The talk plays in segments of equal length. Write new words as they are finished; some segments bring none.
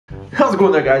How's it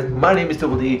going there, guys? My name is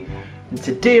Double D, and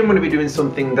today I'm going to be doing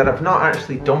something that I've not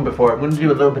actually done before. I'm going to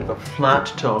do a little bit of a flat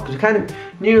tour because we're kind of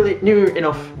near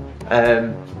enough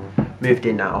moved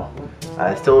in now.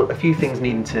 Still a few things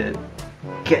needing to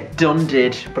get done,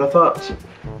 but I thought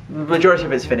the majority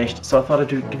of it's finished, so I thought I'd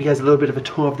give you guys a little bit of a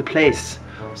tour of the place.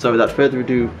 So without further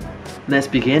ado, let's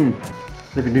begin.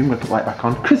 Living room, we'll put the light back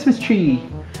on. Christmas tree!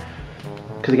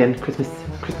 Because again, Christmas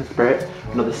spirit.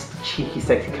 Another cheeky,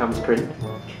 sexy canvas print.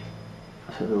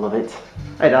 Absolutely love it.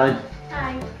 Hi, darling.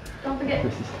 Hi. Don't forget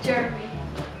Jeremy.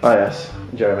 Oh yes,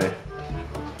 Jeremy.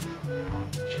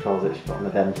 She calls it. She's got an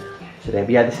event today. But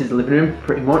yeah, this is the living room,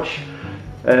 pretty much.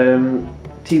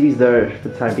 TV's there for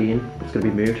the time being. It's going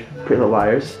to be moved. Pretty little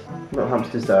wires. Little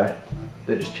hamsters there.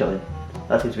 They're just chilling.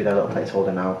 That seems to be their little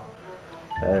placeholder now.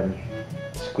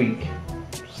 Squeak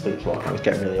sleeps a lot. He's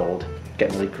getting really old.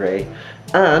 Getting really grey.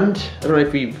 And I don't know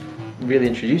if we've really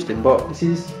introduced him, but this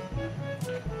is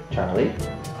Charlie.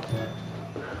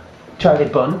 Charlie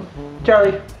Bun.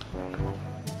 Charlie.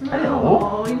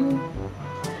 Hello.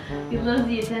 He loves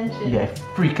the attention. Yeah,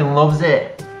 freaking loves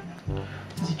it.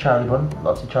 This is Charlie Bun.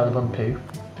 Lots of Charlie Bun poo.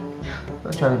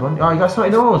 That's Charlie Bun. Oh, you got a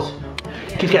snotty nose.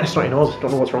 Yeah. Keeps getting a snotty nose.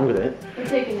 Don't know what's wrong with it. We're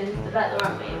taking him to the vet,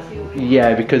 aren't we?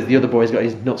 Yeah, because the other boy's got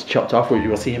his nuts chopped off. You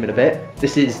will see him in a bit.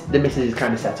 This is the missus'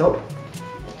 kind of set up.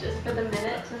 Just for the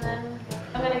minutes, and then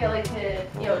I'm gonna get like the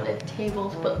table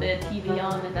to put the TV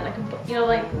on, and then I can put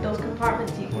like those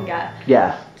compartments you can get.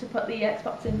 Yeah. To put the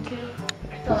Xbox into.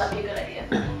 So that'd be a good idea.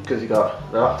 Because you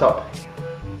got the laptop.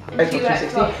 And Xbox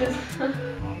 360.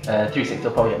 360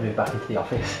 will probably get moved back into the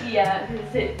office. Yeah,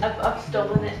 because I've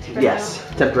stolen it. Yes,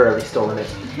 temporarily stolen it.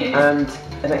 And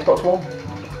an Xbox One.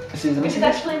 This is the missus'. It's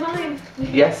actually mine.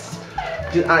 Yes.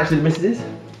 Actually, the missus'.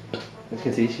 As you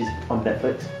can see, she's on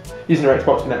Netflix. Using her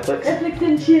Xbox for Netflix. Netflix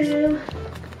and chill.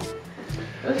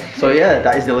 So yeah,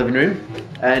 that is the living room.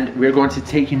 And we're going to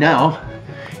take you now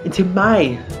into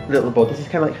my little abode. This is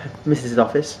kind of like Mrs.'s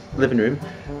office, living room.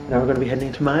 Now we're going to be heading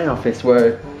into my office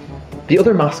where the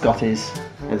other mascot is,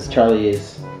 as Charlie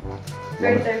is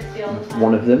very thirsty all the time.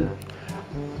 One of them.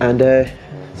 And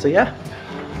so yeah,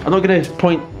 I'm not going to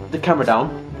point the camera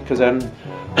down because got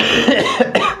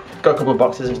a couple of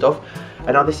boxes and stuff.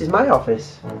 And now this is my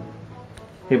office.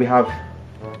 Here we have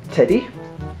Teddy,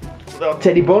 little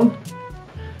Teddy Bun.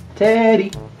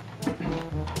 Teddy.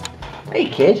 Hey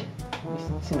kid. He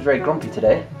seems very grumpy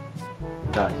today.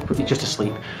 No, he's just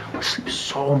asleep. I sleep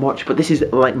so much, but this is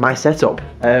like my setup.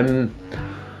 Sorry,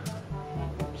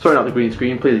 not the green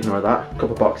screen. Please ignore that. A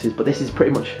couple of boxes, but this is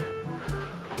pretty much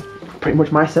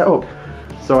my setup.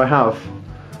 So I have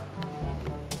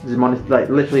this monitor, like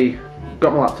literally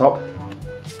got my laptop,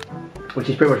 which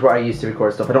is pretty much what I use to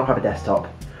record stuff. I don't have a desktop.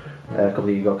 A couple of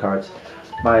Yu-Gi-Oh cards.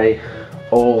 My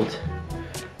old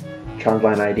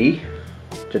Transline ID,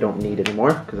 which I don't need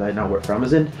anymore because I now work for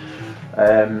Amazon.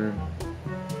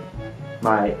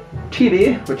 My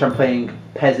TV, which I'm playing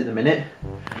PES at the minute,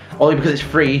 only because it's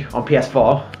free on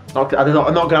PS4. I'm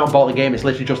not going out and bought the game. It's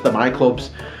literally just the My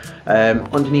Clubs.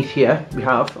 Underneath here we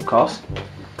have, of course,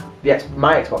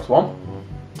 my Xbox One.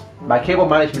 My cable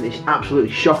management is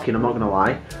absolutely shocking. I'm not going to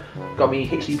lie. Got me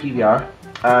HD PVR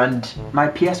and my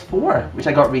PS4, which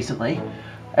I got recently,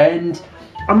 and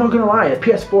I'm not gonna lie, the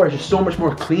PS4 is just so much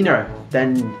more cleaner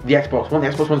than the Xbox One. The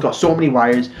Xbox One's got so many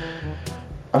wires.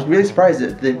 I was really surprised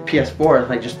at the PS4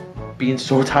 like just being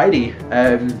so tidy.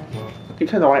 I keep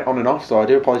turning the light on and off, so I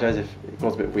do apologise if it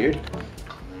goes a bit weird.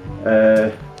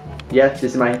 Yeah, this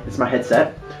is my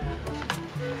headset.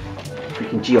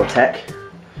 Freaking Geotech.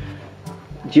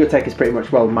 Geotech is pretty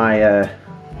much, well, my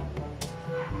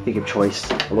thing of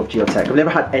choice. I love Geotech. I've never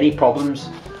had any problems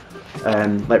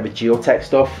like with Geotech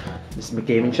stuff. This is my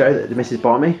gaming chair that the missus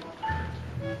bought me.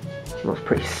 It looks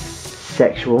pretty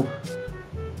sexual.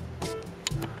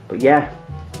 But yeah,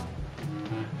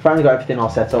 finally got everything all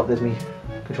set up. There's me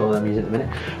controlling the music at the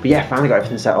minute. But yeah, finally got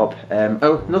everything set up.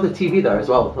 Oh, another TV there as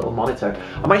well, a little monitor.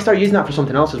 I might start using that for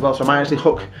something else as well, so I might actually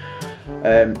hook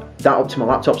that up to my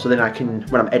laptop so then I can,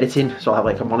 when I'm editing, so I'll have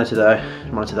like a monitor there.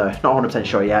 Not 100%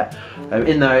 sure yet.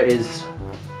 In there is,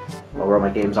 well, where all my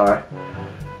games are.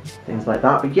 Things like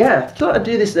that. But yeah, I thought I'd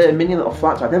do this mini little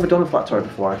flat tour. I've never done a flat tour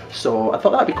before, so I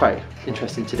thought that'd be quite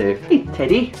interesting to do. Hey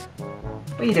Teddy,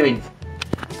 what are you doing?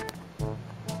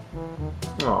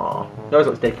 Aww, he always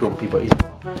looks dead grumpy, but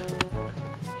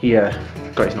he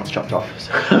got his nuts chopped off,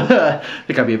 so I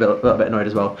think I'd be a little bit annoyed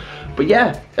as well. But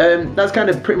yeah, that's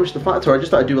kind of pretty much the flat tour. I just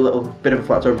thought I'd do a little bit of a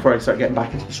flat tour before I start getting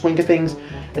back into the swing of things,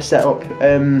 a setup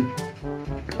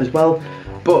as well.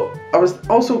 But I was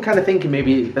also kind of thinking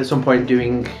maybe at some point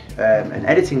doing an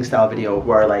editing style video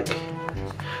where like,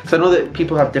 because I know that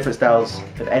people have different styles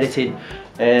of editing.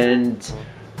 And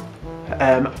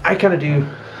I kind of do,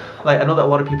 like, I know that a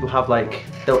lot of people have, like,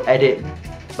 they'll edit,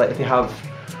 like if they have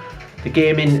the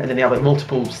gaming and then they have like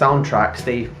multiple soundtracks,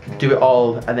 they do it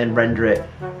all and then render it.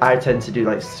 I tend to do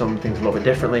like some things a little bit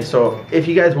differently. So if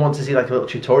you guys want to see like a little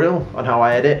tutorial on how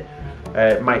I edit,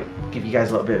 it might give you guys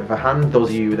a little bit of a hand, those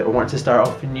of you that want to start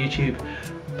off in YouTube.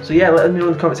 So yeah, let me know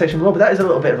in the comment section below. But that is a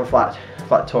little bit of a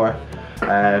flat tour.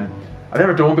 I've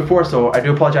never done one before, so I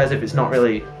do apologise if it's not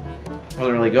really,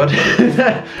 wasn't really good.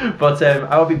 But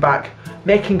I will be back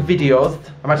making videos.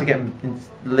 I'm actually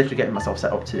literally getting myself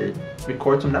set up to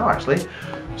record some now actually.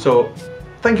 So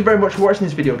thank you very much for watching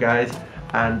this video, guys,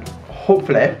 and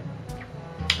hopefully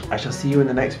I shall see you in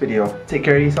the next video. Take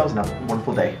care of yourselves and have a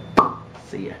wonderful day.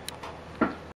 See ya.